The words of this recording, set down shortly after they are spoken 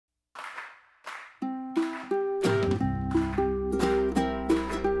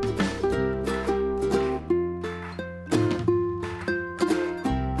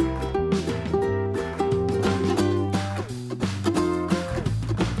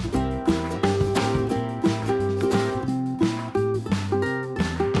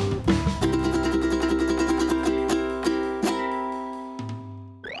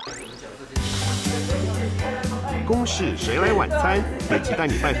视谁来晚餐，每期带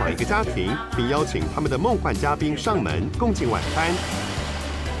你拜访一个家庭，并邀请他们的梦幻嘉宾上门共进晚餐。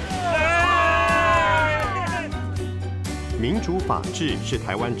民主法治是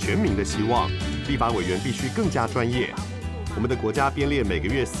台湾全民的希望，立法委员必须更加专业。我们的国家编列每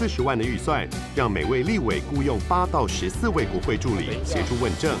个月40万的预算，让每位立委雇用8到14位国会助理协助问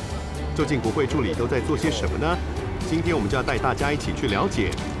政。究竟国会助理都在做些什么呢？今天我们就要带大家一起去了解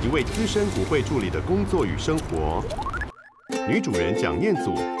一位资深国会助理的工作与生活。女主人蒋念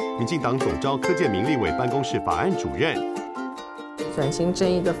祖，民进党总召柯建铭立委办公室法案主任。转型正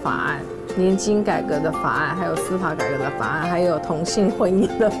义的法案、年金改革的法案，还有司法改革的法案，还有同性婚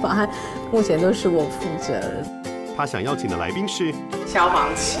姻的法案，目前都是我负责的。他想邀请的来宾是消防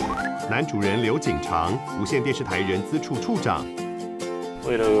旗男主人刘景长，无线电视台人资处处长。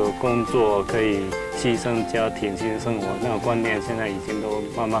为了工作可以牺牲家庭、牺牲生活，那个观念现在已经都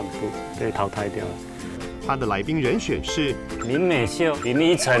慢慢被淘汰掉了。他的来宾人选是林美秀、林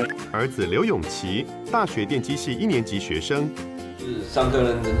依晨，儿子刘永琪，大学电机系1年级学生。是上课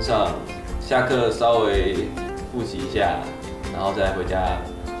认真上，下课稍微复习一下，然后再回家。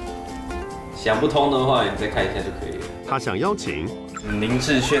想不通的话，你再看一下就可以了。他想邀请林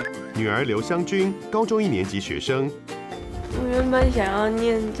志炫女儿刘香君，高中1年级学生。我原本想要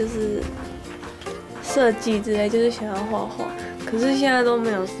念就是设计之类，就是想要画画，可是现在都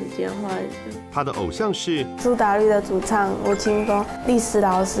没有时间画。他的偶像是苏打绿的主唱吴青峰，历史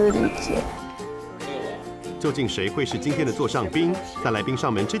老师吕杰。究竟谁会是今天的座上宾？在来宾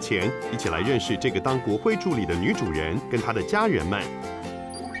上门之前，一起来认识这个当国会助理的女主人跟她的家人们。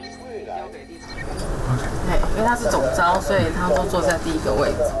因为他是总召，所以他都坐在第一个位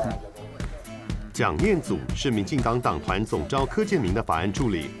置。蒋念祖是民进党党团总召柯建铭的法案助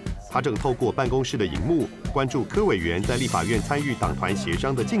理，他正透过办公室的荧幕关注柯委员在立法院参与党团协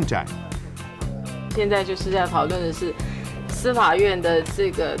商的进展。现在就是要讨论的是司法院的这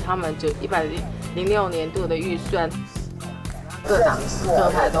个他们就106年度的预算，各党各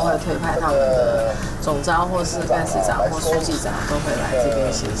派都会推派他们的总召或是干事长或书记长都会来这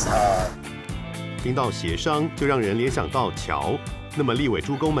边协商。听到协商，就让人联想到桥。那么立委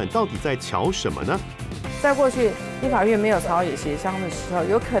诸公们到底在瞧什么呢？在过去立法院没有朝野协商的时候，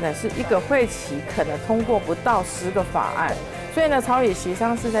有可能是一个会期可能通过不到10个法案，所以呢，朝野协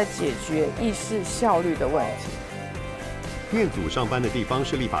商是在解决议事效率的问题。念祖上班的地方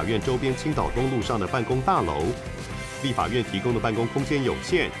是立法院周边青岛东路上的办公大楼。立法院提供的办公空间有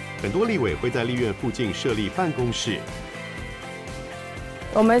限，很多立委会在立院附近设立办公室。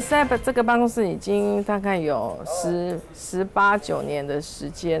我们在这个办公室已经大概有18、19年的时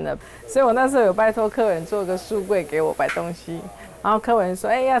间了，所以我那时候有拜托客人做个书柜给我摆东西，然后客人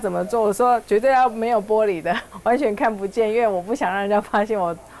说：“要怎么做？”我说：“绝对要没有玻璃的，完全看不见，因为我不想让人家发现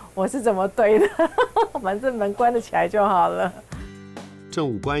我是怎么堆的，反正门关得起来就好了。”政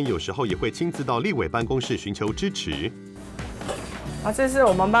务官有时候也会亲自到立委办公室寻求支持。这是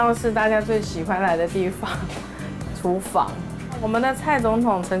我们办公室大家最喜欢来的地方，厨房。我们的蔡总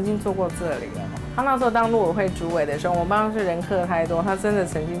统曾经坐过这里了，他那时候当陆委会主委的时候，我们办公室人客太多，他真的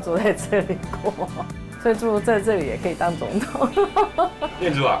曾经坐在这里过，所以住在这里也可以当总统。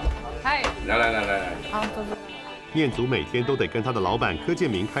念祖啊，嗨，来，好，坐。念祖每天都得跟他的老板柯建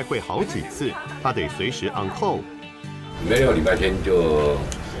铭开会好几次，他得随时 on call。没有礼拜天就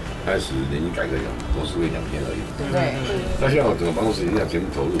开始年金改革董事会2天而已。对。那现在我整个办公室已经要全部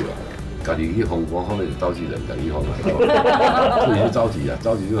投入了。家己去红光后面是召集人，家己去红了，这里是着急啊，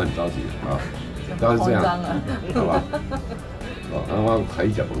着急就很着急啊，都是这样，好吧？然后还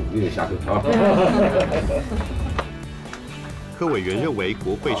一讲，你也下课啊。柯委员认为，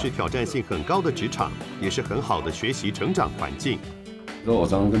国会是挑战性很高的职场，也是很好的学习成长环境。所以我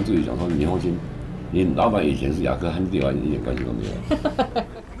常常跟助理讲说，你放心，你老板以前是牙科，和你对外一点关系都没有。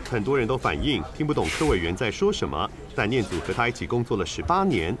很多人都反映听不懂柯委员在说什么，但念祖和他一起工作了18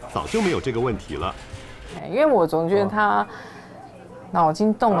年，早就没有这个问题了。因为我总觉得他脑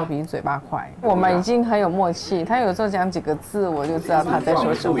筋动得比嘴巴快，我们已经很有默契。他有时候讲几个字，我就知道他在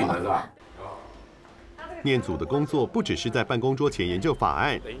说什么。念祖的工作不只是在办公桌前研究法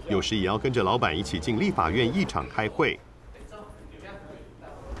案，有时也要跟着老板一起进立法院议场开会。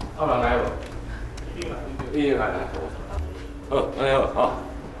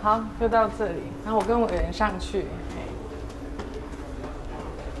好，就到这里。然后我跟委员上去。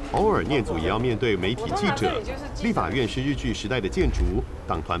偶尔念祖也要面对媒体记者。立法院是日据时代的建筑，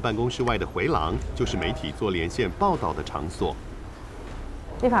党团办公室外的回廊就是媒体做连线报道的场所。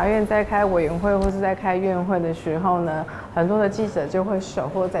立法院在开委员会或是在开院会的时候呢，很多的记者就会守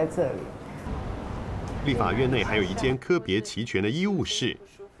候在这里。立法院内还有一间科别齐全的医务室。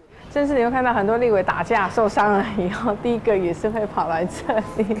甚至你会看到很多立委打架受伤了以后，第一个也是会跑来这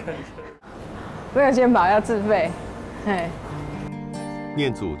里，没有健保要自费。嘿，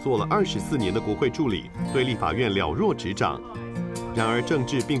念祖做了24年的国会助理，对立法院了若指掌。然而，政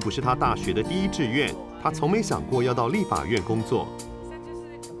治并不是他大学的第一志愿，他从没想过要到立法院工作。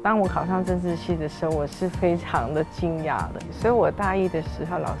当我考上政治系的时候，我是非常的惊讶的。所以我大一的时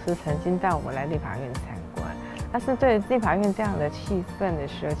候，老师曾经带我们来立法院参观。但是对立法院这样的气氛的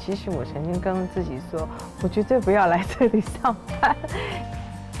时候，其实我曾经跟自己说，我绝对不要来这里上班。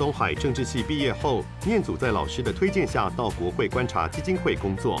东海政治系毕业后，念祖在老师的推荐下到国会观察基金会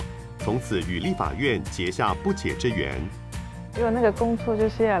工作，从此与立法院结下不解之缘。因为那个工作就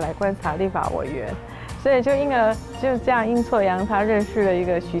是要来观察立法委员。所以就就这样阴错阳差认识了一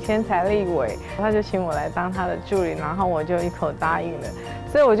个许千才立委，他就请我来当他的助理，然后我就一口答应了。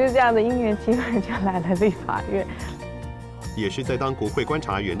所以我就这样的因缘机会就来了立法院。也是在当国会观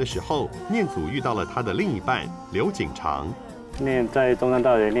察员的时候，念祖遇到了他的另一半刘景长。在中山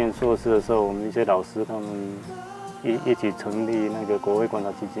大学念硕士的时候，我们一些老师他们一起成立那个国会观察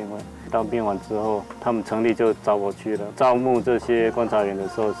基金会。当兵完之后，他们成立就找我去了。招募这些观察员的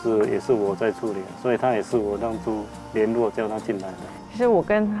时候也是我在处理，所以他也是我当初联络叫他进来的。其实我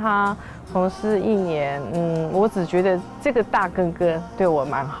跟他同事1年，我只觉得这个大哥哥对我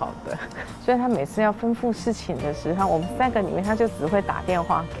蛮好的，所以他每次要吩咐事情的时候，我们3个里面他就只会打电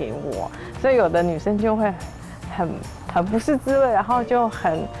话给我，所以有的女生就会很不是滋味，然后就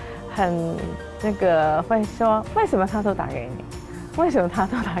很那个会说为什么他都打给你，为什么他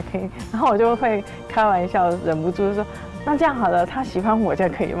都打给你，然后我就会开玩笑忍不住说，那这样好了，他喜欢我就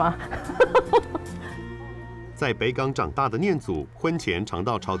可以吗？在北港长大的念祖，婚前常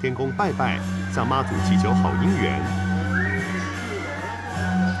到朝天宫拜拜，向妈祖祈求好姻缘。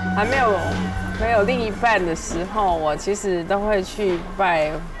还没有另一半的时候，我其实都会去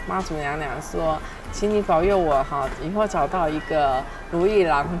拜妈祖娘娘说，请你保佑我哈，以后找到一个如意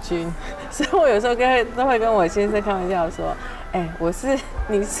郎君。所以我有时候都会跟我先生开玩笑说，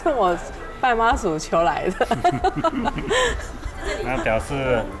你是我拜妈祖求来的。那表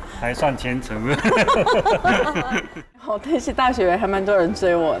示还算虔诚。但是大学还蛮多人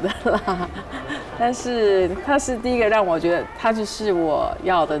追我的啦。但是他是第一个让我觉得他就是我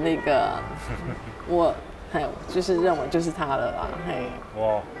要的那个，我就是认为就是他了啦。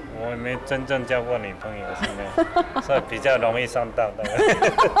我没真正交过女朋友，现在所以比较容易上当的。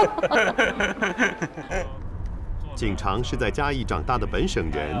景长是在嘉义长大的本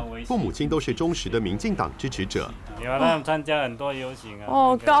省人，父母亲都是忠实的民进党支持者。有他们参加很多游行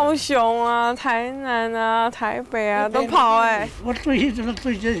啊。高雄啊、台南啊、台北啊都跑我对迄阵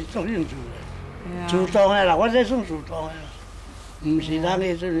对这是做兴趣的，主动的啦，我这算主动的啦，唔是人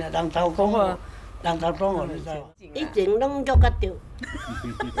迄阵人头讲我，人头讲我，你知道？以前拢足甲着，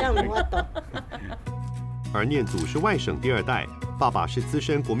这样无法度。而念祖是外省第2代，爸爸是资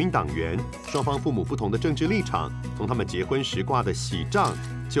深国民党员，双方父母不同的政治立场，从他们结婚时挂的喜帐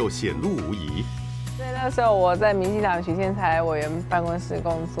就显露无遗。所以那时候我在民进党许千才委员办公室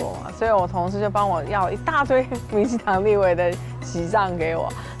工作嘛，所以我同事就帮我要一大堆民进党立委的喜帐给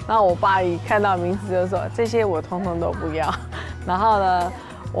我，然后我爸一看到名字就说这些我通通都不要，然后呢，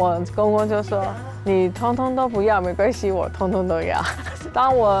我公公就说你通通都不要没关系，我通通都要。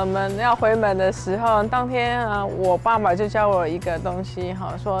当我们要回门的时候，当天我爸爸就教我一个东西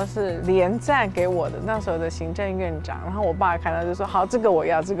说是连战给我的那时候的行政院长，然后我爸看到就说好，这个我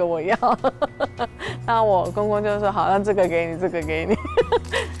要，这个我要。然后我公公就说好，那这个给你，这个给你。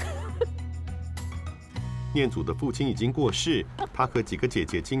念祖的父亲已经过世，他和几个姐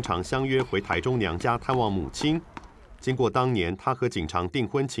姐经常相约回台中娘家探望母亲。经过当年他和景长订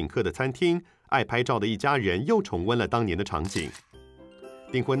婚请客的餐厅，爱拍照的一家人又重温了当年的场景。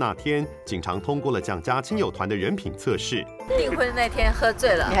订婚那天，景长通过了蒋家亲友团的人品测试。订婚那天喝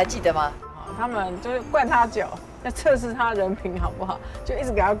醉了，你还记得吗？他们就是灌他酒，要测试他人品好不好，就一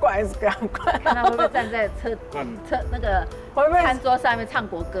直给他灌，一直给他灌。看他会不会站在那个餐桌上面唱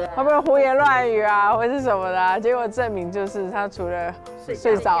国歌，会不会胡言乱语啊，或是什么的啊？结果证明就是他除了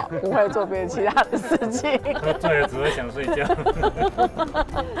睡着，不会做别的其他的事情。喝醉了只会想睡觉。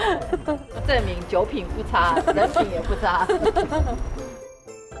证明酒品不差，人品也不差。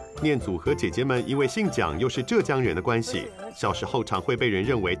念祖和姐姐们因为姓蒋又是浙江人的关系，小时候常会被人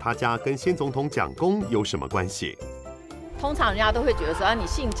认为他家跟先总统蒋公有什么关系。通常人家都会觉得说，你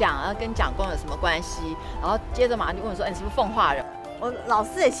姓蒋啊，跟蒋公有什么关系？然后接着马上就问说，你是不是奉化人？我老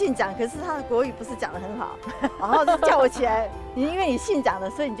师也姓蒋，可是他的国语不是讲得很好，然后就叫我起来，因为你姓蒋的，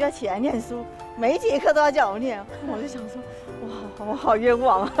所以你就要起来念书，每一节课都要叫我念，我就想说，哇，我好冤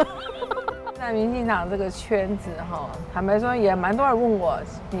枉啊！在民进党这个圈子哈，坦白说也蛮多人问我，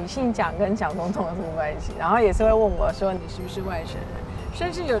你姓蒋跟蒋总统有什么关系？然后也是会问我说你是不是外省人，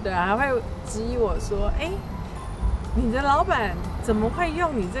甚至有的人还会质疑我说，哎，你的老板怎么会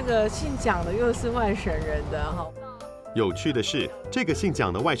用你这个姓蒋的又是外省人的哈？有趣的是，这个姓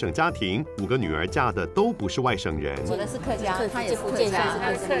蒋的外省家庭，5个女儿嫁的都不是外省人。我的是客家，他也是客家，他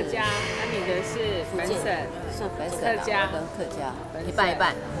是客家，那你的是本省，是本省客家，我的客家，一半一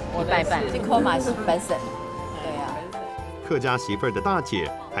半，一半一半。这科马是本省，对呀。客家媳妇儿的大姐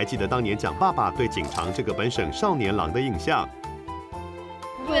还记得当年蒋爸爸对景长这个本省少年郎的印象。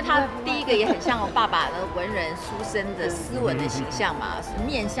因为他第一个也很像我爸爸的文人书生的斯文的形象嘛，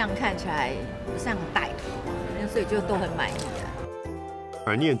面相看起来不像歹徒嘛，所以就都很满意啊。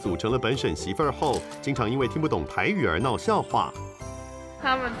而念祖成了本省媳妇儿后，经常因为听不懂台语而闹笑话。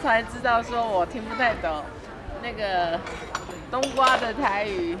他们才知道说我听不太懂那个冬瓜的台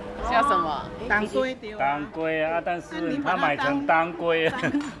语叫什么？当归丢。当归啊，但是他买成当归啊，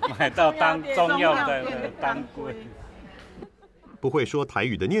买到当中药的当归。不会说台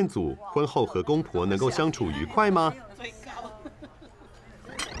语的念祖，婚后和公婆能够相处愉快吗？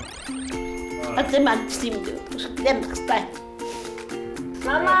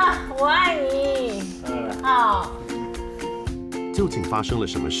妈妈，我爱你。好。究竟发生了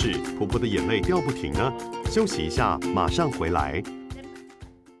什么事？婆婆的眼泪掉不停呢？休息一下，马上回来。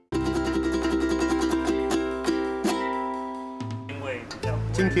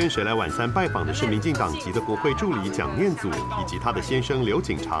今天谁来晚餐拜访的是民进党籍的国会助理蒋念祖，以及他的先生刘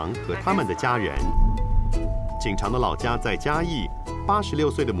景长和他们的家人。景长的老家在嘉义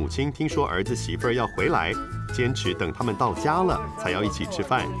，86岁的母亲听说儿子媳妇儿要回来，坚持等他们到家了才要一起吃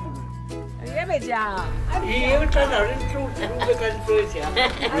饭。也没吃啊？伊有在哪里煮要跟做吃？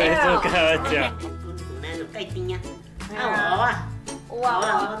没做跟他讲。那就盖丁啊，啊我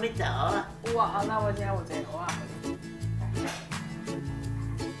啊，我没走啊。哇，那我今天我这个哇。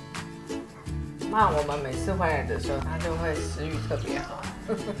那我们每次回来的时候，他就会食欲特别好。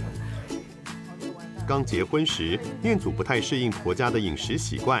刚结婚时，念祖不太适应婆家的饮食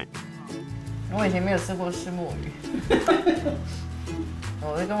习惯。我以前没有吃过虱目鱼，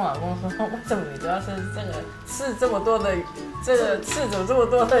我就跟我老公说，为什么你都要吃这个刺这么多的鱼？这个刺怎么这么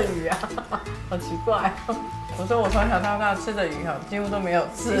多的鱼啊？好奇怪。我说我从小到大吃的鱼哈，几乎都没有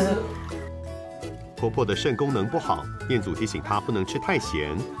吃。婆婆的肾功能不好，念祖提醒她不能吃太咸。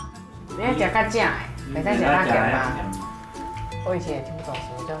你要加较正的，没在加辣椒吗？我以前也听不懂什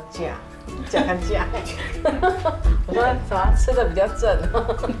么叫酱，加较正。我说什么吃的比较正？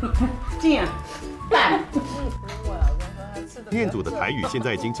正淡。念祖的台语现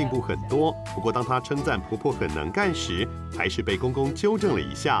在已经进步很多，不过当她称赞婆婆很能干时，还是被公公纠正了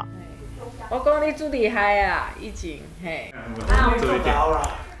一下。我讲你最厉害啊，以前嘿。做高啦。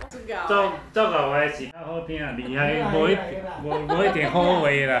做个话是较好听，厉害无一点好话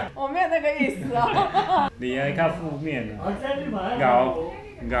啦。我没有那个意思哦。厉害较负面啦，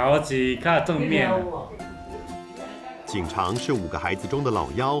咬是较正面。景长是5个孩子中的老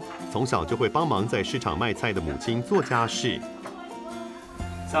幺，从小就会帮忙在市场卖菜的母亲做家事。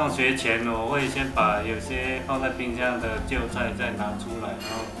上学前我会先把有些放在冰箱的旧菜再拿出来，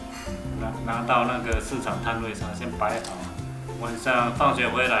然后拿到那个市场摊位上先摆好。晚上放学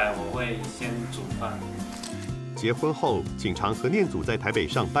回来，我会先煮饭。结婚后，景长和念祖在台北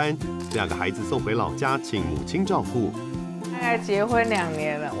上班，2个孩子送回老家，请母亲照顾。大概结婚2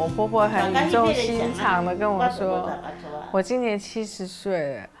年了，我婆婆很语重心长的跟我说：“我今年70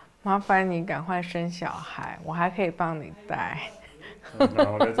岁了，麻烦你赶快生小孩，我还可以帮你带。”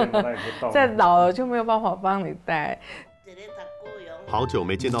老了真的带不动。再老了就没有办法帮你带。好久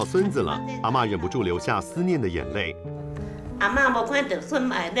没见到孙子了，阿嬷忍不住流下思念的眼泪。阿嬷无看到孙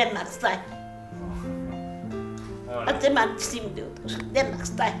嘛练目屎，这嘛心着练目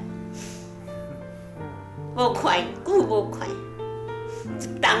屎，无快，久无快，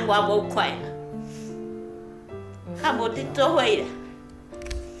当我无快，较无伫做伙啦。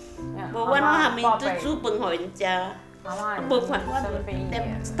无阮下面煮饭互因食，无快，我练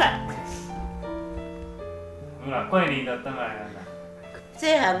目屎。好啦，过年就回来了。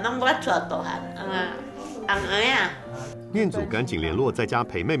这项拢我带大汉，红儿啊。念祖赶紧联络在家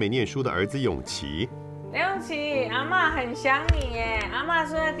陪妹妹念书的儿子永琪。梁永琪，阿嬷很想你耶，阿嬷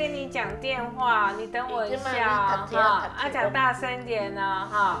说要跟你讲电话，你等我一下哈，讲大声点呢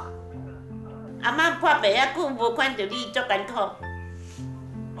哈。阿嬷破病遐久，无看到你，足艰苦。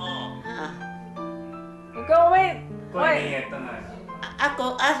你跟我妹，过年会回来。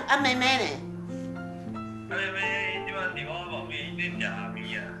阿妹妹呢？妹妹即摆伫我旁边，在食面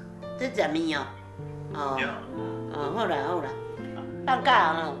啊。在食面哦。好啦好啦，放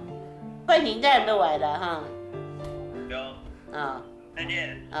假哦。过年才落来了哈。有。啊。再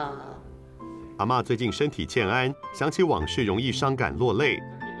见。啊。阿嬷最近身体欠安，想起往事容易伤感落泪。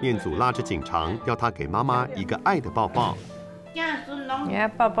念祖拉着景长，要他给妈妈一个爱的抱抱。你要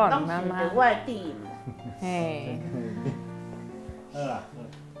抱抱你妈妈。外地。哎。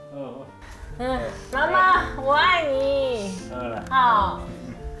妈妈，我爱你。好。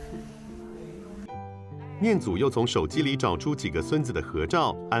念祖又从手机里找出几个孙子的合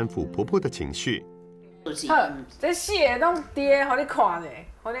照，安抚婆婆的情绪。好，这四个拢爹，互你看者，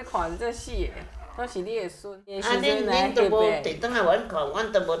互你看这四个，都是你的孙。啊，恁都无地当来阮看，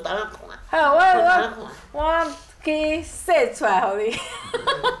阮都无当看。好，我去洗出来，互你。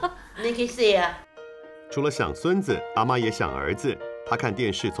你去洗啊？除了想孙子，阿妈也想儿子。她看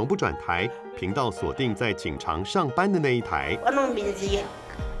电视从不转台，频道锁定在景长上班的那一台。我弄名字。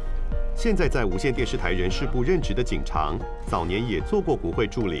现在在无线电视台人事部任职的景长，早年也做过国会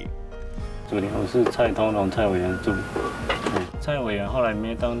助理。助理，我是蔡通龙蔡委员助理。蔡委员后来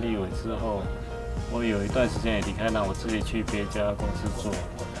没当立委之后，我有一段时间也离开，让我自己去别家公司做，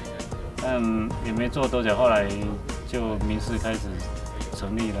但也没做多久，后来就民事开始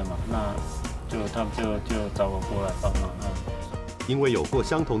成立了嘛，那他们就找我过来帮忙。因为有过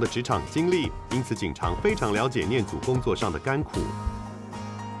相同的职场经历，因此景长非常了解念祖工作上的甘苦。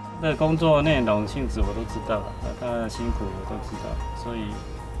那工作内容性质我都知道，他的辛苦我都知道，所以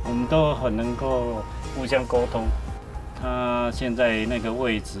我们都很能够互相沟通。他现在那个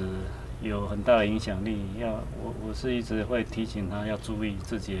位置有很大的影响力，我是一直会提醒他要注意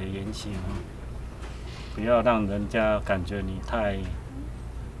自己的言行，不要让人家感觉你太，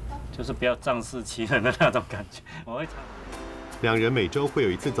就是不要仗势欺人的那种感觉。我会常。两人每周会有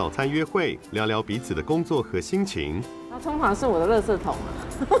一次早餐约会，聊聊彼此的工作和心情。他通常是我的垃圾桶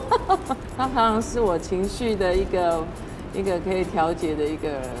啊，他常常是我情绪的一个可以调节的一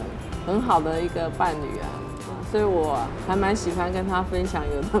个很好的一个伴侣啊，所以我还蛮喜欢跟他分享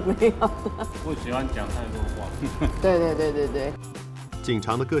有的没有的。不喜欢讲太多话。对。景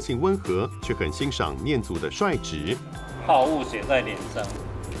长的个性温和，却很欣赏念祖的率直。好恶写在脸上，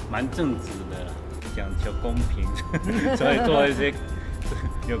蛮正直的啦。讲求公平，所以做一些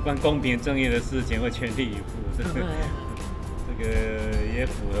有关公平正义的事情会全力以赴。这个也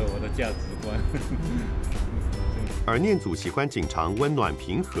符合我的价值观。而念祖喜欢景长温暖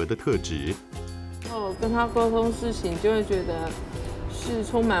平和的特质。跟他沟通事情，就会觉得是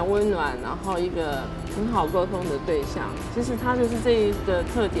充满温暖，然后一个很好沟通的对象。其实他就是这一个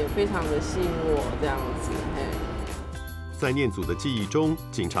特点，非常的吸引我这样子。在念祖的记忆中，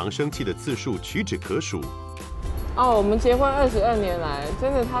景长生气的次数屈指可数。我们结婚22年来，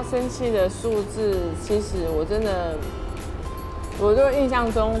真的他生气的数字，其实我就印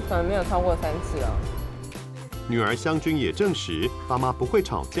象中可能没有超过3次哦。女儿湘君也证实，爸妈不会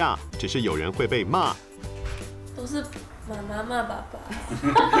吵架，只是有人会被骂。都是妈妈骂爸爸。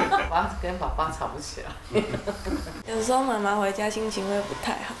我跟爸爸吵不起来。有时候妈妈回家心情会不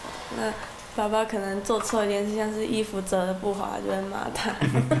太好，那爸爸可能做错一件事，像是衣服折得不好，就会骂他。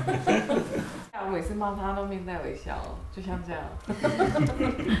我每次骂他都面带微笑，就像这样。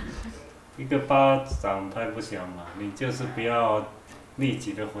一个巴掌拍不响嘛，你就是不要立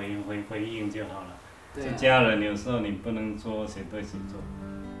即的回应就好了。是家人，有时候你不能说谁对谁错。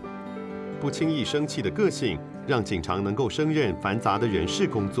不轻易生气的个性，让景长能够胜任繁杂的人事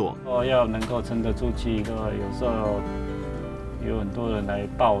工作。要能够沉得住气，有时候有很多人来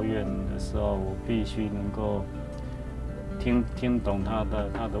抱怨的时候，我必须能够听懂他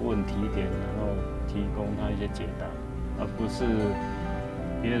的问题点，然后提供他一些解答，而不是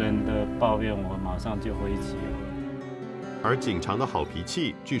别人的抱怨我马上就回击。而景长的好脾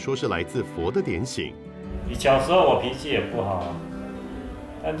气，据说是来自佛的点醒。小时候我脾气也不好，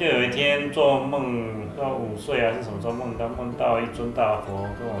但就有一天做梦，不知道5岁还是什么时候梦到一尊大佛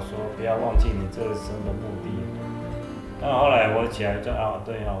跟我说，不要忘记你这一生的目的。然后后来我起来就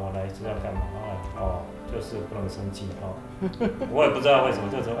对啊，我来是要干嘛？就是不能生气我也不知道为什么，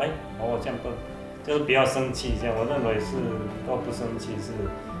就说我这样就是不要生气这样。我认为是都不生气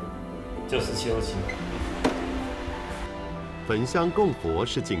就是休息。焚香供佛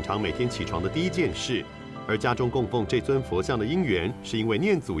是景长每天起床的第一件事，而家中供奉这尊佛像的因缘，是因为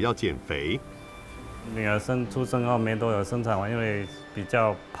念祖要减肥。女儿出生后没多久生产完，因为比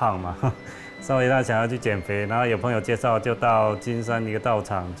较胖嘛。所以他想要去减肥，然后有朋友介绍，就到金山一个道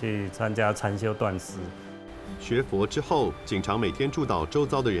场去参加禅修断食。学佛之后，景长每天祝祷周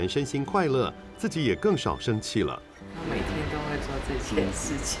遭的人身心快乐，自己也更少生气了。他每天都会做这件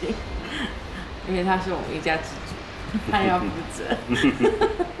事情，因为他是我们一家之主，他要负责。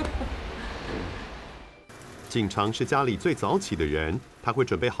景长是家里最早起的人，他会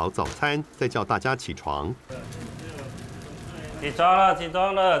准备好早餐，再叫大家起床。起床了，起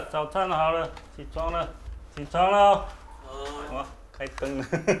床了，早餐好了，起床了，起床了。哇，开灯了，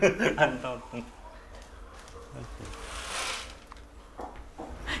按到灯。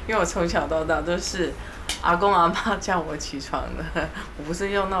因为我从小到大都是阿公阿嬷叫我起床的，我不是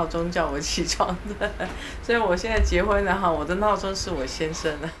用闹钟叫我起床的，所以我现在结婚了哈，我的闹钟是我先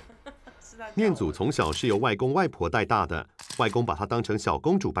生的。念祖从小是由外公外婆带大的，外公把她当成小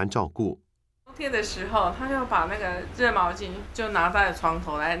公主般照顾。冬天的时候，他就把那个热毛巾就拿在床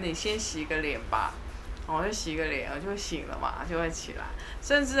头来，你先洗个脸吧，我就洗个脸，我就醒了嘛，就会起来。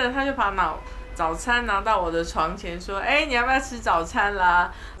甚至他就把早餐拿到我的床前，说：“哎，你要不要吃早餐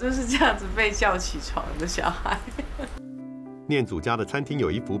啦？”就是这样子被叫起床的小孩。念祖家的餐厅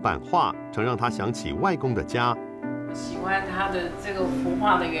有一幅版画，常让他想起外公的家。喜欢他的这个幅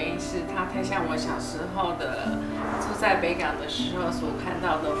画的原因是，他太像我小时候的住在北港的时候所看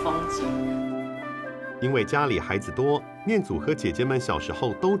到的风景。因为家里孩子多，念祖和姐姐们小时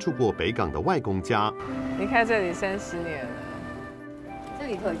候都住过北港的外公家。离开这里30年了，这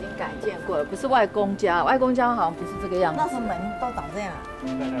里头已经改建过了，不是外公家，外公家好像不是这个样子。那时候门都长这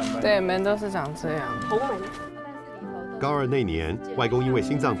样。对，门都是长这样。红门。高2那年，外公因为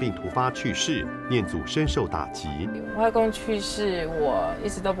心脏病突发去世，念祖深受打击。外公去世，我一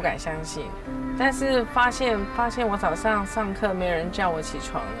直都不敢相信，但是发现我早上上课没人叫我起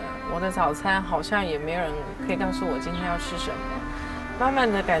床了，我的早餐好像也没人可以告诉我今天要吃什么。慢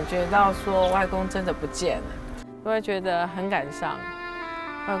慢的感觉到说外公真的不见了，我会觉得很感伤。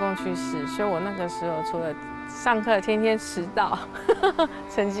外公去世，所以我那个时候除了上课天天迟到，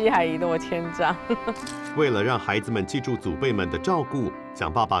成绩还一落千丈。为了让孩子们记住祖辈们的照顾，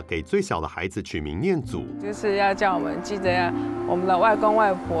蒋爸爸给最小的孩子取名念祖，就是要叫我们记得我们的外公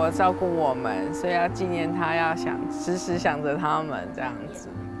外婆照顾我们，所以要纪念他，要时时想着他们这样子，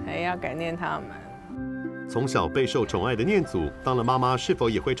还要感念他们。从小备受宠爱的念祖，当了妈妈是否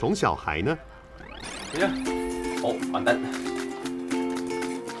也会宠小孩呢？哦，完蛋！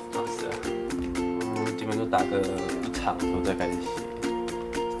基本都打个1场都再开始写，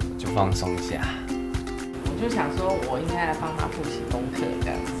就放松一下。我就想说，我应该来帮他复习功课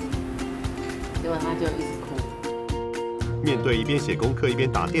这样子，结果他就一直哭。面对一边写功课一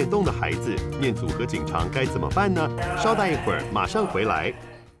边打电动的孩子，念祖和景长该怎么办呢？稍待一会儿，马上回来。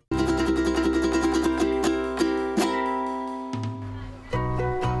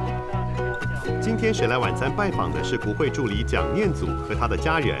今天谁来晚餐拜访的是国会助理蒋念祖和他的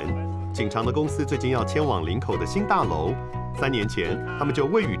家人。景长的公司最近要迁往林口的新大楼，3年前他们就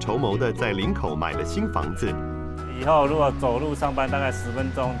未雨绸缪的在林口买了新房子。以后如果走路上班，大概10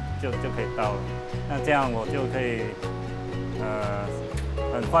分钟就可以到了。那这样我就可以，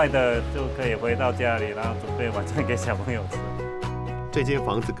很快的就可以回到家里，然后准备晚餐给小朋友吃。这间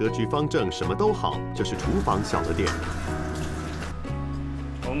房子格局方正，什么都好，就是厨房小了点。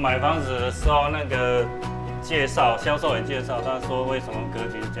我们买房子的时候，那个销售也介绍，他说为什么格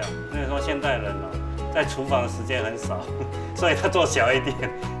局是这样？因为说现代人在厨房的时间很少，所以他做小一点。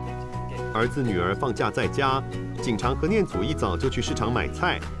儿子女儿放假在家，景长和念祖一早就去市场买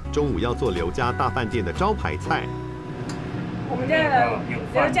菜，中午要做刘家大饭店的招牌菜。我们家的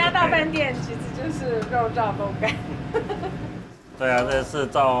刘家大饭店其实就是肉燥豆干。对啊，这是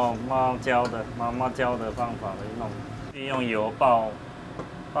照妈妈教的方法来弄，利用油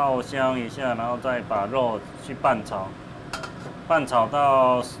爆香一下，然后再把肉去拌炒，拌炒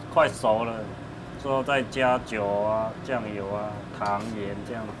到快熟了，之后再加酒啊、酱油啊、糖、盐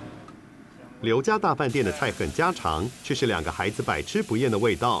这样。刘家大饭店的菜很家常，却是2个孩子百吃不厌的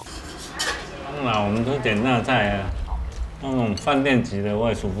味道。当然，我们都点那菜啊，那种饭店级的我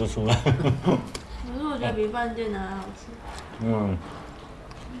也数不出来。可是我觉得比饭店的还好吃。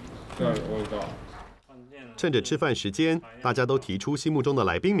这样有味道。趁着吃饭时间，大家都提出心目中的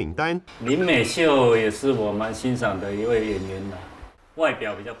来宾名单。林美秀也是我蛮欣赏的一位演员啦，外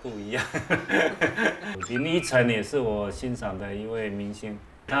表比较不一样。林依晨也是我欣赏的一位明星，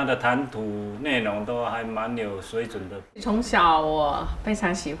他的谈吐内容都还蛮有水准的。从小我非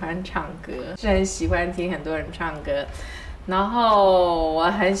常喜欢唱歌，是很喜欢听很多人唱歌，然后我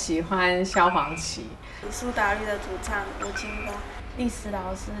很喜欢萧煌奇。苏打绿的主唱吴青峰，历史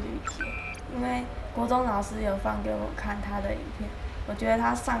老师吕杰，因为国中老师有放给我看他的影片，我觉得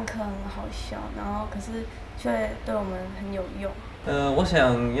他上课很好笑，然后可是却对我们很有用。我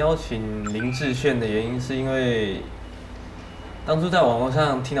想邀请林志炫的原因是因为当初在网络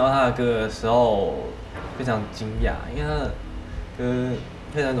上听到他的歌的时候非常惊讶，因为他的歌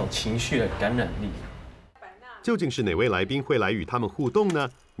非常有情绪的感染力。究竟是哪位来宾会来与他们互动呢？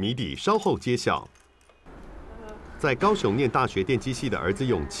谜底稍后揭晓。在高雄念大学电机系的儿子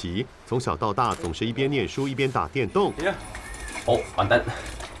永琪，从小到大总是一边念书一边打电动。哦，完蛋。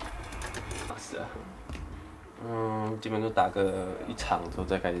是啊，基本都打个1场之后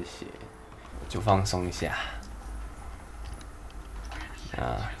再开始写，就放松一下。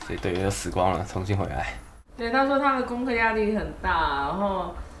所以对，又死光了，重新回来。对，他说他的功课压力很大，然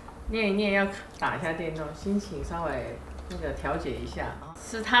后念一念要打一下电动，心情稍微调节一下，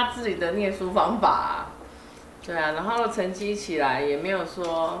是他自己的念书方法。对啊，然后成绩起来也没有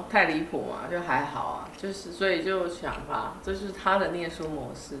说太离谱嘛，就还好啊，就是所以就想吧，这是他的念书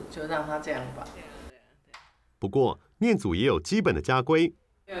模式，就让他这样吧。不过念祖也有基本的家规，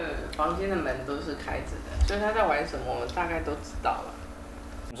房间的门都是开着的，所以他在玩什么，我们大概都知道了。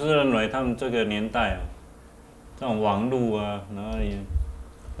我是认为他们这个年代这种网络啊，然后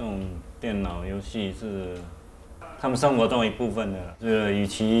这种电脑游戏是他们生活中一部分的，与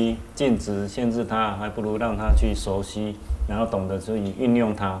其禁止限制它，还不如让他去熟悉，然后懂得去运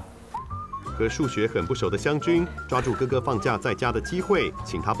用它。和数学很不熟的湘君，抓住哥哥放假在家的机会，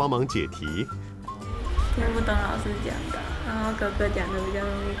请他帮忙解题。听不懂老师讲的，然后哥哥讲的比较容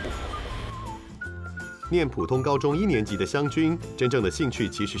易懂。念普通高中1年级的湘君，真正的兴趣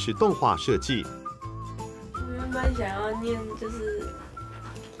其实是动画设计。我原本想要念就是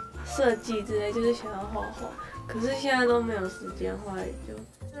设计之类，就是想要画画。可是现在都没有时间画，就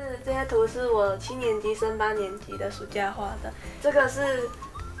是这些图是我7年级升8年级的暑假画的。这个是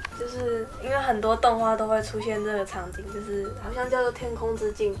就是因为很多动画都会出现这个场景，就是好像叫做天空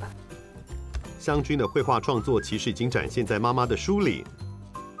之镜吧。湘君的绘画创作其实已经展现在妈妈的书里。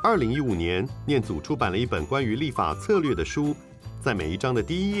2015年，念祖出版了一本关于立法策略的书，在每一章的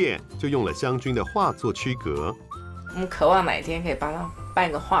第1页就用了湘君的画做区隔。我们渴望哪一天可以帮他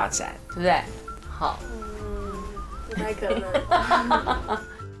办个画展，对不对？好。不太可能。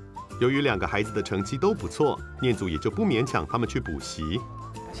由于2个孩子的成绩都不错，念祖也就不勉强他们去补习。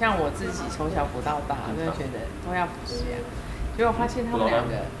像我自己从小补到大，就觉得都要补习啊。结果发现他们2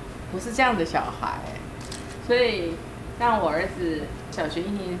个不是这样的小孩，所以让我儿子小学1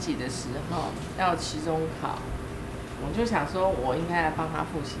年级的时候要期中考，我就想说我应该来帮他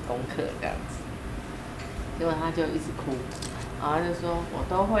复习功课这样子。结果他就一直哭，然后就说我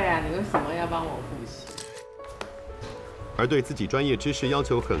都会啊，你为什么要帮我复习？而对自己专业知识要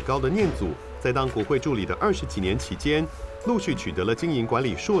求很高的念祖，在当国会助理的20几年期间，陆续取得了经营管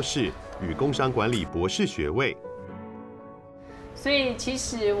理硕士与工商管理博士学位。所以其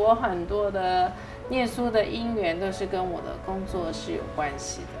实我很多的念书的因缘都是跟我的工作是有关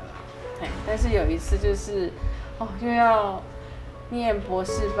系的啦。但是有一次就是又要念博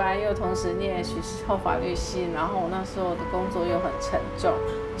士班，又同时念学士后法律系，然后我那时候的工作又很沉重，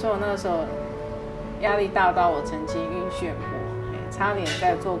所以我那时候压力大到我曾经晕眩过，差点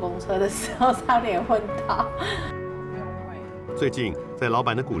在坐公车的时候差点昏倒。最近在老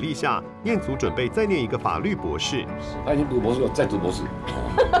板的鼓励下，念祖准备再念一个法律博士。他已经读博士了，再读博士。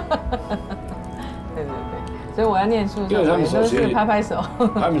对，所以我要念书，因为他们都是拍拍手。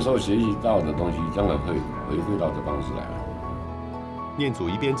他们所学习到的东西，将来可以回归到这方式来。念祖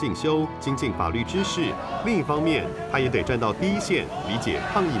一边进修精进法律知识，另一方面他也得站到第一线，理解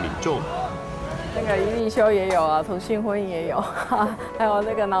抗议民众。那个一例修也有啊，同性婚姻也有，还有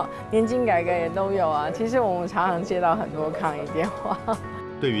那个年金改革也都有啊。其实我们常常接到很多抗议电话。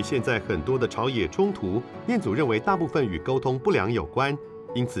对于现在很多的朝野冲突，念祖认为大部分与沟通不良有关，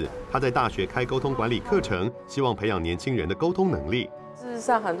因此他在大学开沟通管理课程，希望培养年轻人的沟通能力。事实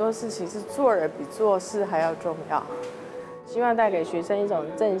上，很多事情是做人比做事还要重要。希望带给学生一种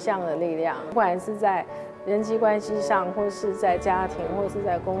正向的力量，不管是在人际关系上，或是在家庭，或是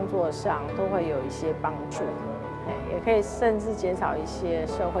在工作上，都会有一些帮助，也可以甚至减少一些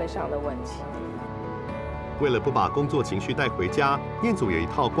社会上的问题。为了不把工作情绪带回家，念祖有一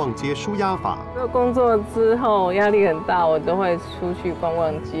套逛街舒压法。工作之后压力很大，我都会出去逛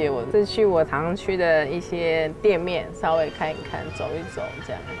逛街。我是去我常去的一些店面，稍微看一看，走一走，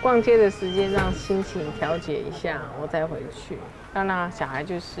这样逛街的时间让心情调节一下，我再回去。让小孩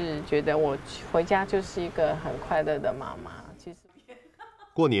就是觉得我回家就是一个很快乐的妈妈。其实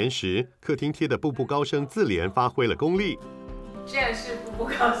过年时，客厅贴的步步高升字联发挥了功力。既然是步步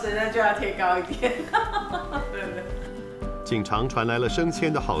高升，那就要贴高一点。警察传来了升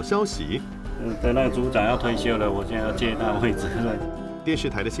迁的好消息。那个组长要退休了，我现在要接他位置了。电视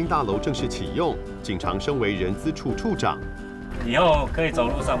台的新大楼正式启用，警察升为人资处处长，以后可以走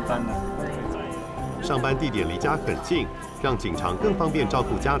路上班了。上班地点离家很近，让警察更方便照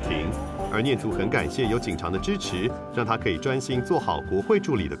顾家庭。而念祖很感谢有警察的支持，让他可以专心做好国会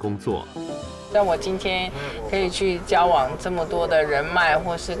助理的工作。让我今天可以去交往这么多的人脉，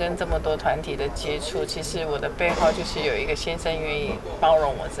或是跟这么多团体的接触，其实我的背后就是有一个先生愿意包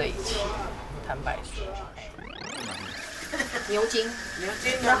容我这一切。坦白说，牛筋，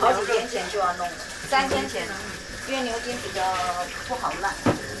那好几天前就要弄了，3天前，因为牛筋比较不好烂。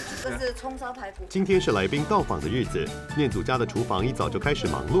这是葱烧排骨。今天是来宾到访的日子，念祖家的厨房一早就开始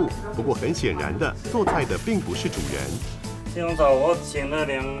忙碌。不过很显然的，做菜的并不是主人。今早我请了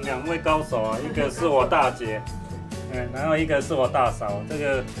两位高手啊，一个是我大姐，然后一个是我大嫂。这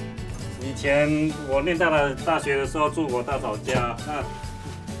个以前我念大学的时候住我大嫂家，那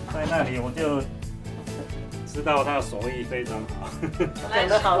在那里我就知道她的手艺非常好。来，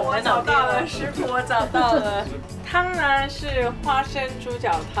我找到了，师傅我找到了。汤呢是花生猪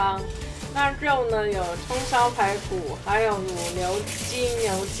脚汤，那肉呢有葱烧排骨，还有卤牛筋、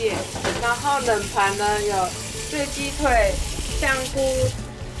牛腱，然后冷盘呢有醉鸡腿、香菇、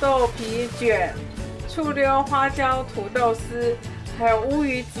豆皮卷、醋溜花椒土豆丝，还有乌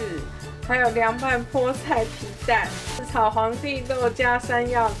鱼子，还有凉拌菠菜皮蛋，炒皇帝豆加山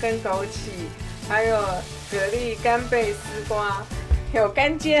药跟枸杞，还有蛤蜊、干贝、丝瓜，有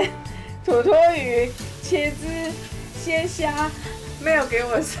干煎土托鱼、茄子、鲜虾，没有给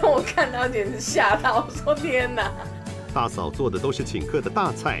我送，我看到简直吓到，我说天哪！大嫂做的都是请客的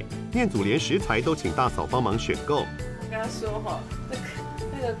大菜，念祖连食材都请大嫂帮忙选购。我跟他说哈，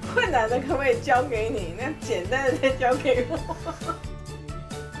那个困难的可不可以交给你，那简单的再交给我。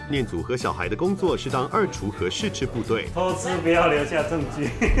念祖和小孩的工作是当二厨和试吃部队，偷吃不要留下证据。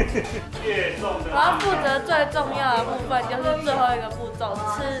越重的。我要负责最重要的部分，就是最后一个步骤，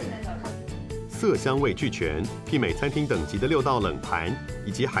吃。色香味俱全，媲美餐厅等级的6道冷盘，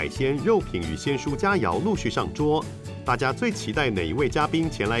以及海鲜、肉品与鲜蔬佳肴陆续上桌。大家最期待哪一位嘉宾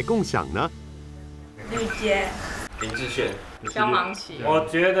前来共享呢？吕杰、林志炫、萧煌奇。我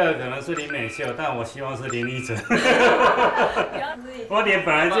觉得可能是林美秀，但我希望是林依晨。我脸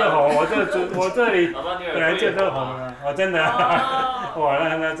本来就红，我这里本来就都红了，我真的。哇，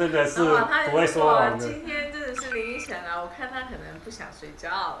那真的是不会说谎的。今天真的是林依晨啊，我看他可能不想睡觉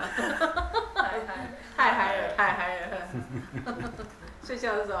了，太嗨了，太嗨了。睡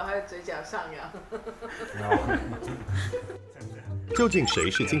觉的时候还会嘴角上扬。究竟谁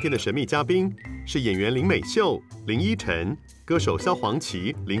是今天的神秘嘉宾？是演员林美秀、林依晨、歌手萧煌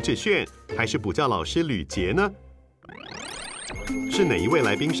奇、林志炫，还是补教老师吕杰呢？是哪一位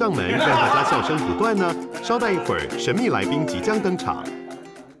来宾上门，让大家笑声不断呢？稍待一会儿，神秘来宾即将登场。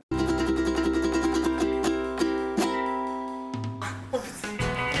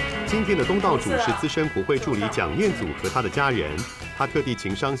今天的东道主是资深国会助理蒋念祖和他的家人，他特地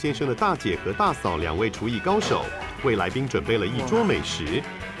请商先生的大姐和大嫂2位厨艺高手，为来宾准备了一桌美食。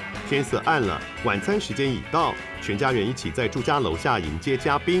天色暗了，晚餐时间已到，全家人一起在住家楼下迎接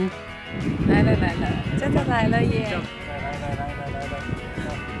嘉宾。来了，真的来了耶！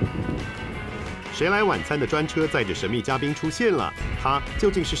谁来晚餐的专车载着神秘嘉宾出现了，他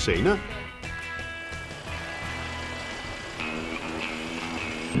究竟是谁呢？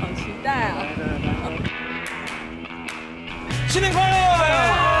好期待啊！新年快乐！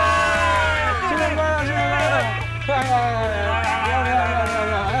新年快乐！新年快乐！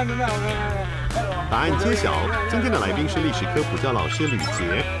答案揭晓，今天的来宾是历史科补教老师吕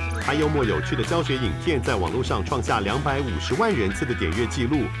杰。他幽默有趣的教学影片在网络上创下250万人次的点阅记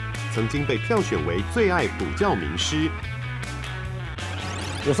录，曾经被票选为最爱补教名师。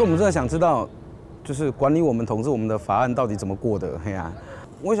有时候我们真的想知道，就是管理我们、统治我们的法案到底怎么过的，嘿呀、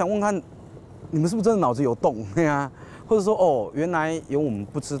我想问看，你们是不是真的脑子有洞，嘿呀、或者说哦，原来有我们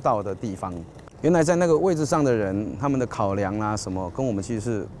不知道的地方，原来在那个位置上的人，他们的考量啊什么，跟我们其实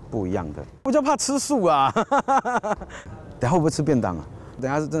是不一样的。我就怕吃素啊，等下会不会吃便当啊？等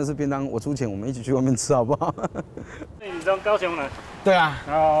下是真的是便当，我出钱，我们一起去外面吃好不好？你从高雄来？对啊。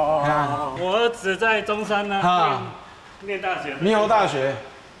我儿子在中山呢，念大学。猕猴大学。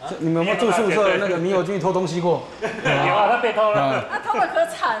你们有没有住宿舍？那个猕猴进去偷东西过？有啊，他被偷了。他偷了可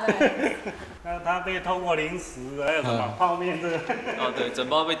惨了。他被偷过零食，还有什么泡面这个。哦，对，整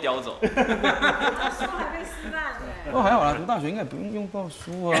包被叼走。书还被撕烂了。哦，还好啦，读大学应该不用到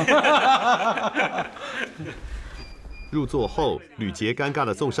书啊。入座后，吕杰尴尬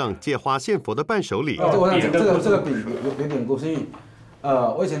地送上借花献佛的伴手礼。我想这个饼有点故事，因为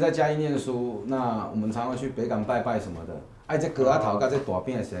我以前在嘉义念书，那我们常常去北港拜拜什么的。哎，这蛤仔头跟这大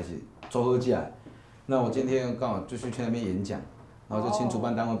饼实在是做好吃。那我今天刚好就去那边演讲，然后就请主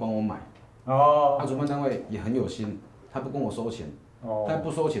办单位帮我买。哦。他主办单位也很有心，他不跟我收钱，他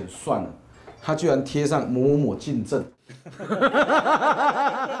不收钱算了，他居然贴上某某某进证。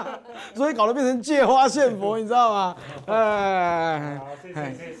所以搞得变成借花献佛，你知道吗？哎，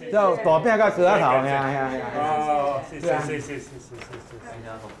叫大饼甲割头，哦，谢谢。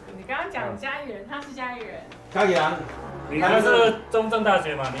你刚刚讲嘉义人，他是嘉义人。嘉义人，你们是中正大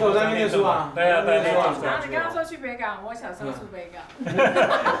学嘛？你有在念书啊？对啊。然后你刚刚说去北港，我小时候住北港。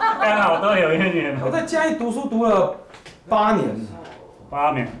刚好都有渊源。我在嘉义读书读了8年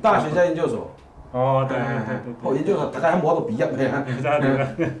，8年，大学加研究所。哦，对，我研究所大概我都毕业了。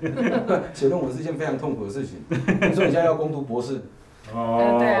写论文是一件非常痛苦的事情。听说你现在要攻读博士。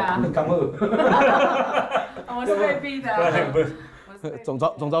哦，对啊。你刚二。我是被逼的。总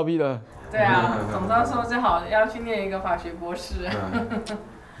招逼的。对啊，总招说最好要去念一个法学博士。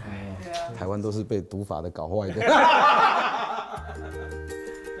台湾都是被读法的搞坏的。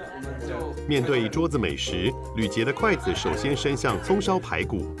面对一桌子美食，吕杰的筷子首先伸向葱烧排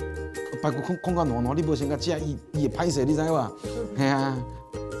骨。排骨控到软，你无先甲食，伊会歹势，你知无？嘿啊。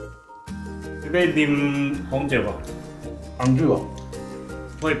你要啉红酒无？红酒哦。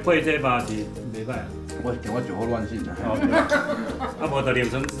配这把是袂歹。我酒后乱性啊。啊，无就啉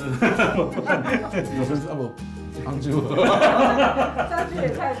橙汁。有橙汁啊无？红酒。差距也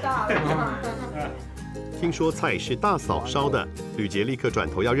太大了。听说菜是大嫂烧的，吕杰立刻转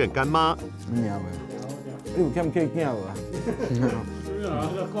头要认干妈。你有欠客囝无？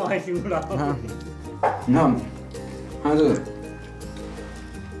怪羞了。你看，它这个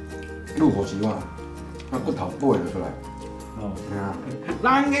入口即化，它骨头剥得出来。哦，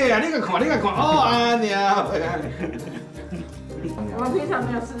人个啊，你个看，哦安尼啊。我们平常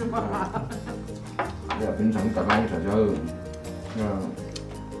没有吃过。对啊，平常大家吃就好，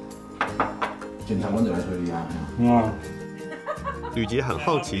检查完就来处理啊。吕杰很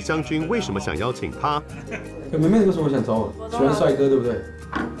好奇湘军为什么想邀请他。妹妹为什么想找我？喜欢帅哥对不对？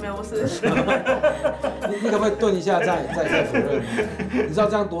没有，不是。你可不可以顿一下再否认？你知道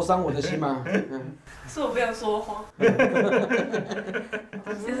这样多伤我的心吗？是我不想说谎。其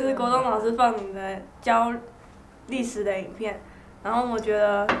实国中老师放你的教历史的影片，然后我觉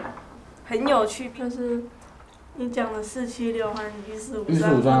得很有趣，就是你讲的476和1453，我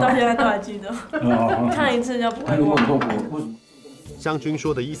到现在都还记得，看一次就不会忘。湘军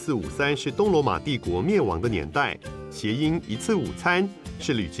说的1453是东罗马帝国灭亡的年代，谐音一次午餐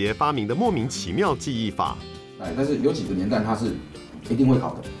是吕杰发明的莫名其妙记忆法。但是有几个年代它是一定会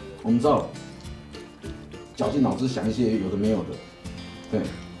考的，我们知道，绞尽脑汁想一些有的没有的，对，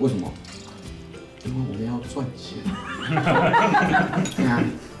为什么？因为我们要赚钱。对啊，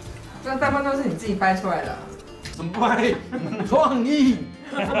这大部分都是你自己掰出来的。怎么掰？创意。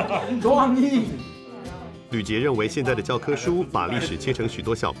吕杰认为，现在的教科书把历史切成许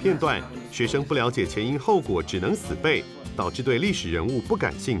多小片段，学生不了解前因后果，只能死背，导致对历史人物不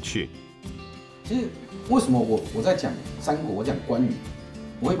感兴趣。其实为什么我在讲三国，我讲关羽，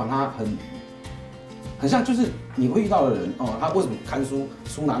我会把它很像，就是你会遇到的人哦，他为什么看书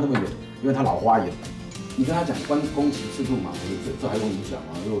拿那么远？因为他老花眼。你跟他讲宫崎赤兔马，这还用你讲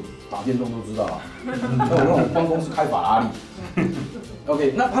吗？如果打电动都知道啊。那我那种关公是开法拉利。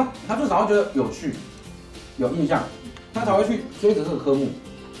OK， 那他至少会觉得有趣。有印象，他才会去追着这个科目，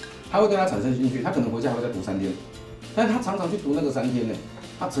他会对他产生兴趣，他可能回家还会再读3天，但是他常常去读那个3天呢，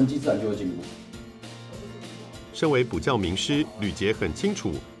他成绩自然就会进步。身为补教名师，吕杰很清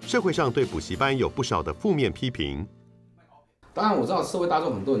楚，社会上对补习班有不少的负面批评。当然我知道社会大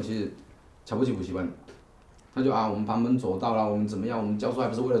众很多人其实瞧不起补习班，他就我们旁门左道啦，我们怎么样，我们教书还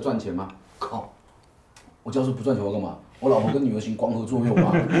不是为了赚钱吗？靠，我教书不赚钱我干嘛？我老婆跟女儿行光合作用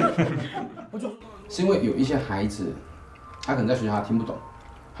嘛。是因为有一些孩子，他可能在学校他听不懂，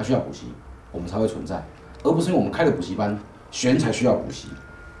他需要补习，我们才会存在，而不是因为我们开了补习班，学生才需要补习。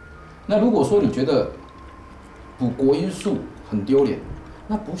那如果说你觉得补国音数很丢脸，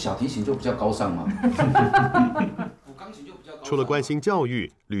那补小提琴就比较高尚嘛。补钢琴就比较高尚。除了关心教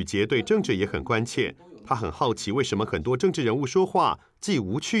育，吕杰对政治也很关切。他很好奇，为什么很多政治人物说话既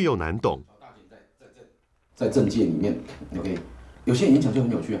无趣又难懂。在政界里面 ，OK， 有些人演讲就很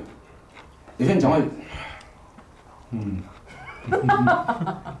有趣啊。有些人讲话，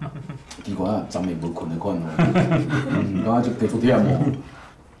奇怪啊，昨暝无困的款哦，然后就给出忝哦。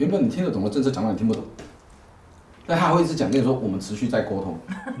原本你听得懂的政策讲到你听不懂，但他会一直讲跟你说，我们持续在沟通。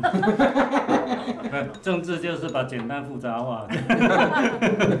政治就是把简单复杂化。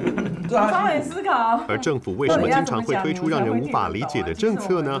稍微思考。而政府为什么经常会推出让人无法理解的政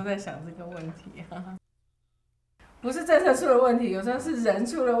策呢？我都在想这个问题。不是政策出了问题，有时候是人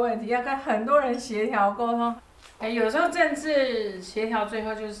出了问题，要跟很多人协调沟通。有时候政治协调最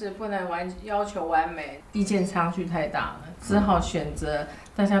后就是不能要求完美，意见差距太大了，只好选择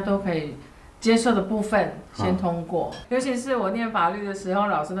大家都可以接受的部分先通过。尤其是我念法律的时候，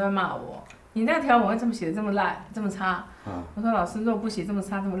老师都会骂我，你那条文为什么写的这么烂，这么差？我说老师，如果不写这么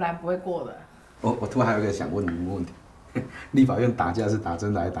差这么烂，不会过的。我突然还有一个想问你们的问题，立法院打架是打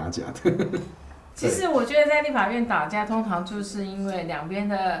真的还是打假的？其实我觉得在立法院打架，通常就是因为两边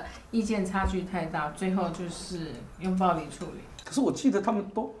的意见差距太大，最后就是用暴力处理。可是我记得他们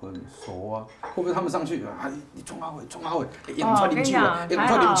都很熟啊，会不会他们上去啊？你冲阿伟，用出啉酒啊，用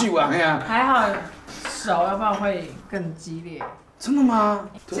出啉酒啊，哎呀，还好熟，要不然会更激烈。真的吗？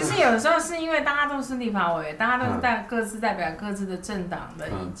其实有的时候是因为大家都是立法委员，大家都是各自代表各自的政党的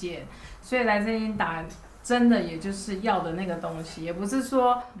意见，所以来这边打。真的也就是要的那个东西，也不是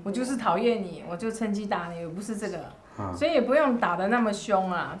说我就是讨厌你，我就趁机打你，也不是这个，所以也不用打得那么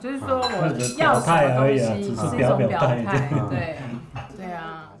凶啊。就是说我要什么东西是一种表态，对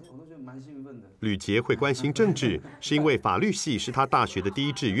啊。吕杰会关心政治，是因为法律系是他大学的第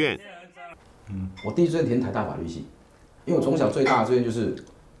一志愿。我第一志愿填台大法律系，因为我从小最大的志愿就是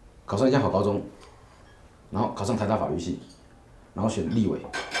考上一家好高中，然后考上台大法律系，然后选立委，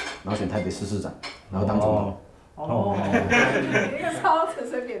然后选台北市市长。然后当总统。那个超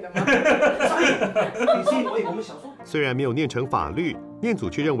随便的吗？虽然没有念成法律，念祖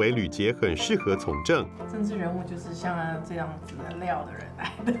却认为吕杰很适合从政。政治人物就是像他这样子的料的人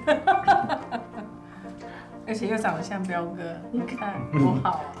来的，而且又长得像彪哥，你看多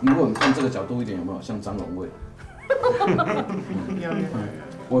好啊！如果你看这个角度一点，有没有像张荣卫？有。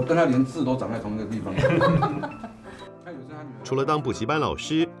我跟他连字都长在同一个地方。除了当补习班老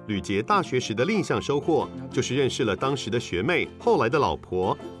师，吕杰大学时的另一项收获就是认识了当时的学妹，后来的老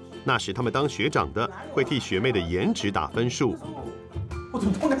婆。那时他们当学长的会替学妹的颜值打分数。我怎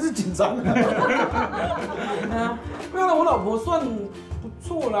么突然是紧张啊？没有啦，我老婆算不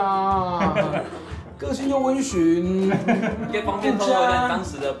错啦，个性又温驯。可以方便透露一下当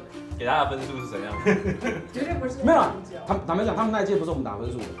时的给他的分数是怎样？绝对不是。没有啦，坦白讲，他们那一届不是我们打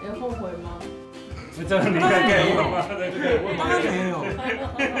分数的。有后悔吗？这你应该可以有吗？当然没有，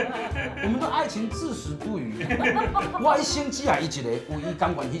我们的爱情至死不渝。我一生只爱伊一个，为伊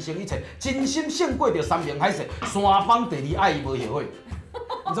甘愿牺牲一切，真心胜过着山盟海誓，山崩地离爱伊无后悔。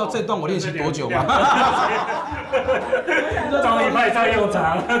你知道这段我练习多久吗？找你派菜又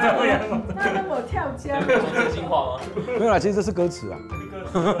长，这样。那我跳江。真心话吗？没有啦，其实这是歌词啊，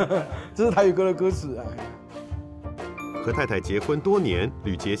这是台语歌的歌词啊。和太太结婚多年，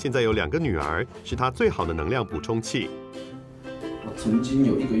吕杰现在有2个女儿，是他最好的能量补充器。我曾经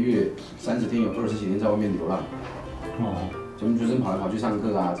有1个月30天有20几天在外面流浪，就我们学生跑来跑去上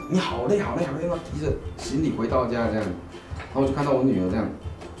课啊，你好累，要提着行李回到家这样，然后我就看到我女儿这样，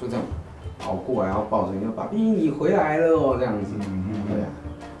就这样跑过来，然后抱着你说：“爸比，你回来了哦。”这样子，对啊。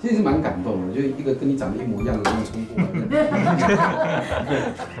其实蛮感动的，就一个跟你长得一模一样的人冲过来，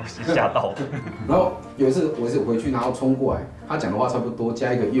吓到。然后有一次我是回去，然后冲过来，他讲的话差不多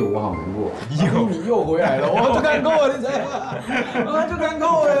加一个又，我好难过。你又回来了，我就难过了，你知道吗？我就难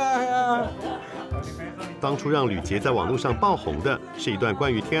过了呀。当初让吕杰在网络上爆红的是一段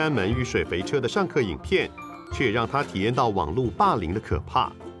关于天安门与水肥车的上课影片，却也让他体验到网络霸凌的可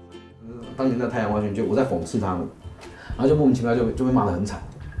怕。当年的太阳花学就我在讽刺他们，然后就莫名其妙就被骂得很惨。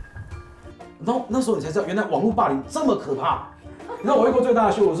然后那时候你才知道，原来网络霸凌这么可怕。你知道我遇过最大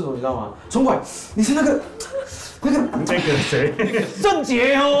的羞辱是什么？你知道吗？冲过来，你是那个谁？郑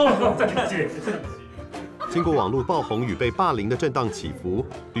杰哦，郑杰。经过网络爆红与被霸凌的震荡起伏，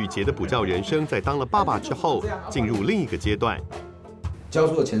吕杰的补教人生在当了爸爸之后，进入另一个阶段。教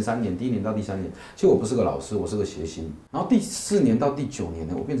书的前3年，第1年到第3年，其实我不是个老师，我是个谐星。然后第4年到第9年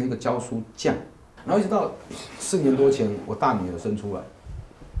呢，我变成一个教书匠。然后一直到4年多前，我大女儿生出来。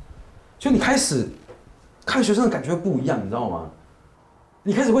就你开始看学生的感觉不一样，你知道吗？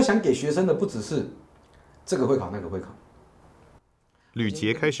你开始会想给学生的不只是这个会考那个会考。吕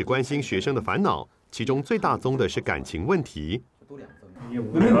杰开始关心学生的烦恼，其中最大宗的是感情问题。你交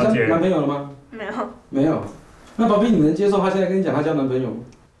男朋友了吗？没有。没有。那宝贝，你能接受他现在跟你讲他交男朋友吗？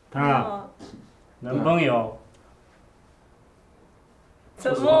他男朋友。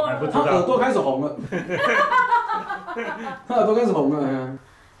怎么？他耳朵开始红了。他耳朵开始红了。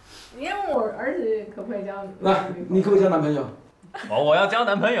你问我儿子可不可以交？那你可不可以交男朋友？我要交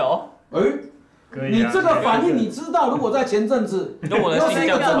男朋友。你这个反应，你知道，如果在前阵子，又是一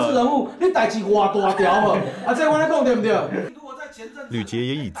个政治人物，你代志偌大条无？这我来讲对不对？吕杰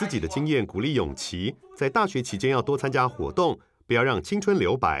也以自己的经验鼓励永琪，在大学期间要多参加活动，不要让青春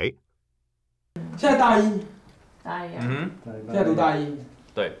留白。现在大一。大一啊。现在读大一。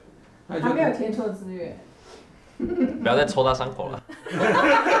对。还没有填错志愿。不要再戳他伤口了。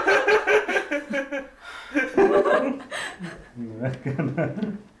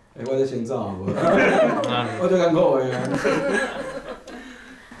我在先走，我就艰苦的。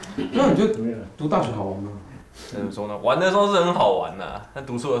那你觉得读大学好玩吗？怎么说呢？玩的时候是很好玩呐，但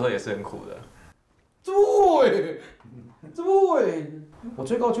读书的时候也是很苦的。对，我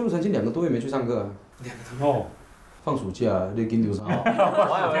最高记录曾经2个多月没去上课啊。2个多哦。放暑假，你跟留啥？我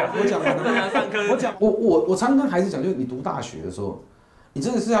讲完了。我常跟孩子讲，就是你读大学的时候，你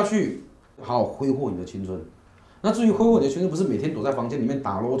真的是要去好好挥霍你的青春。那至于挥霍你的青春，不是每天躲在房间里面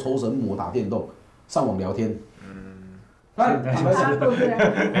打抽神魔、打电动、上网聊天。坦白讲，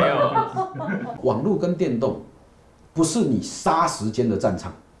没有。网络跟电动不是你杀时间的战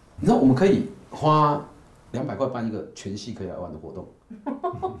场。你知道我们可以花200块办一个全系可以来玩的活动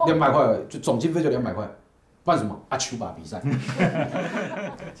，200块就总经费就200块。办什么阿丘巴比赛？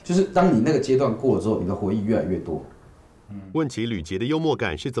就是当你那个阶段过了之后，你的回忆越来越多。问起吕杰的幽默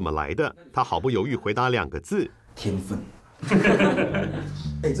感是怎么来的，他毫不犹豫回答2个字：天分。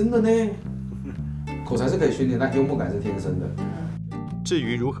真的呢，口才是可以训练，但幽默感是天生的。至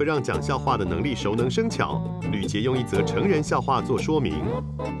于如何让讲笑话的能力熟能生巧，吕杰用一则成人笑话做说明。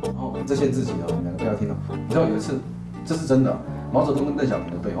这限自己哦，你们2个不要听哦。你知道有一次，这是真的，毛泽东跟邓小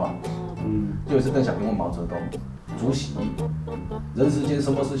平的对话。就有一次邓小平问毛泽东：“主席，人世间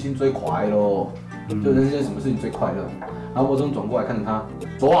什么事情最快乐？就人世间什么事情最快乐？”然后毛泽东转过来看着他：“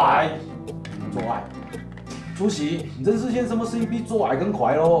做爱。主席，人世间什么事情比做爱更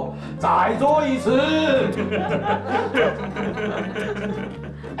快乐？再做一次。”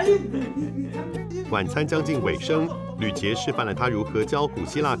晚餐将近尾声，吕杰示范了他如何教古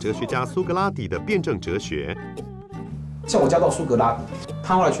希腊哲学家苏格拉底的辩证哲学。像我教到苏格拉底，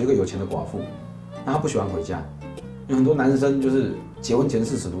他后来娶了个有钱的寡妇，那他不喜欢回家，因为很多男生就是结婚前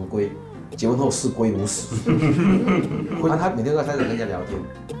视死如归，结婚后视归如死。然后他每天都在开始跟人家聊天，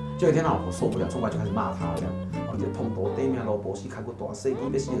就有一天他老婆受不了，冲过来就开始骂他这样，这通道底面老婆是开过大司机，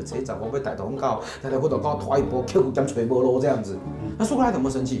要死就车10，我要抬头到，抬头到到拖一波，扣点吹无路这样子。那苏格拉底有没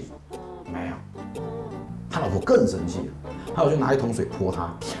有生气？没有，他老婆更生气了，他就拿一桶水泼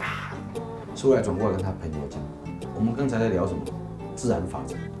他，啪！苏格拉底转过来跟他朋友讲。我们刚才在聊什么？自然法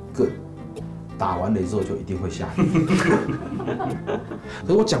则。Good， 打完雷之后就一定会下雨。可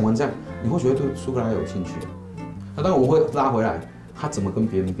是我讲完这样，你会觉得对苏格拉底有兴趣。那当然我会拉回来，他怎么跟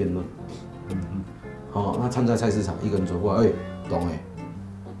别人辩论？那参在菜市场，一个人走过来，懂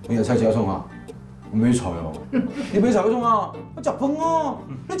你的菜是要创啊？我没菜哦。你没菜要创啊？我吃饭啊。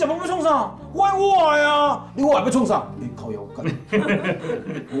你吃饭要创啥？我呀。你我还要创啥？你靠腰干。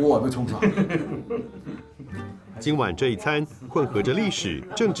我还要创啥？今晚这一餐混合着历史、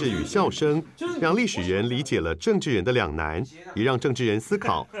政治与笑声，让历史人理解了政治人的两难，也让政治人思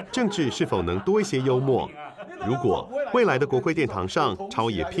考政治是否能多一些幽默。如果未来的国会殿堂上朝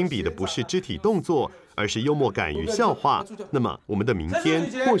野拼比的不是肢体动作，而是幽默感与笑话，那么我们的明天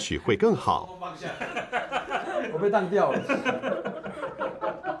或许会更好。我被当掉了。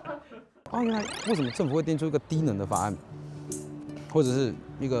原来为什么政府会定出一个低能的法案，或者是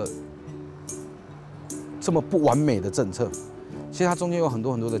一个这么不完美的政策？其实它中间有很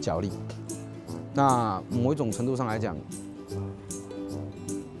多的角力。那某一种程度上来讲，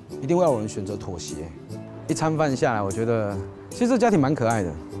一定会有人选择妥协。一餐饭下来，我觉得其实这家庭蛮可爱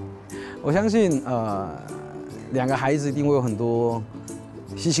的。我相信2个孩子一定会有很多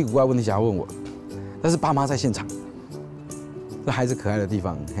稀奇古怪的问题想要问我，但是爸妈在现场，这孩子可爱的地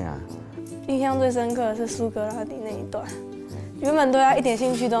方，印象最深刻的是苏格拉底那一段，原本对他一点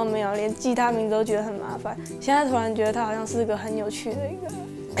兴趣都没有，连记他名字都觉得很麻烦，现在突然觉得他好像是个很有趣的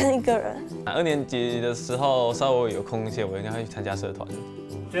一个人。2年级的时候稍微有空一些，我应该会去参加社团。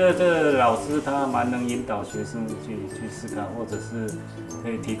觉得这个老师他蛮能引导学生去思考，或者是可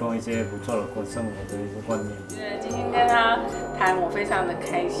以提供一些不错的生活的一些观念。今天跟他谈，我非常的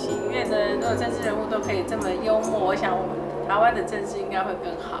开心，因为呢，如果政治人物都可以这么幽默，我想我们台湾的政治应该会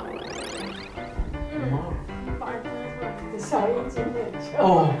更好。小一今天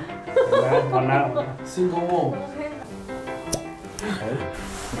哦，好难，辛苦哦。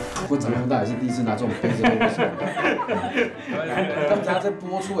我长那么大也是第一次拿这种杯子喝水。他们家在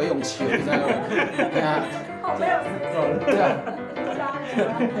播出的用球，你知道吗？对啊，好没有对啊，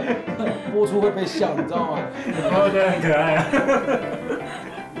播出会被笑，你知道吗？我觉得很可爱啊。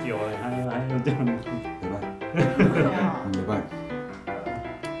有还有这样的。没办法，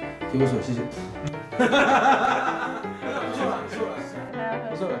给我水，谢谢。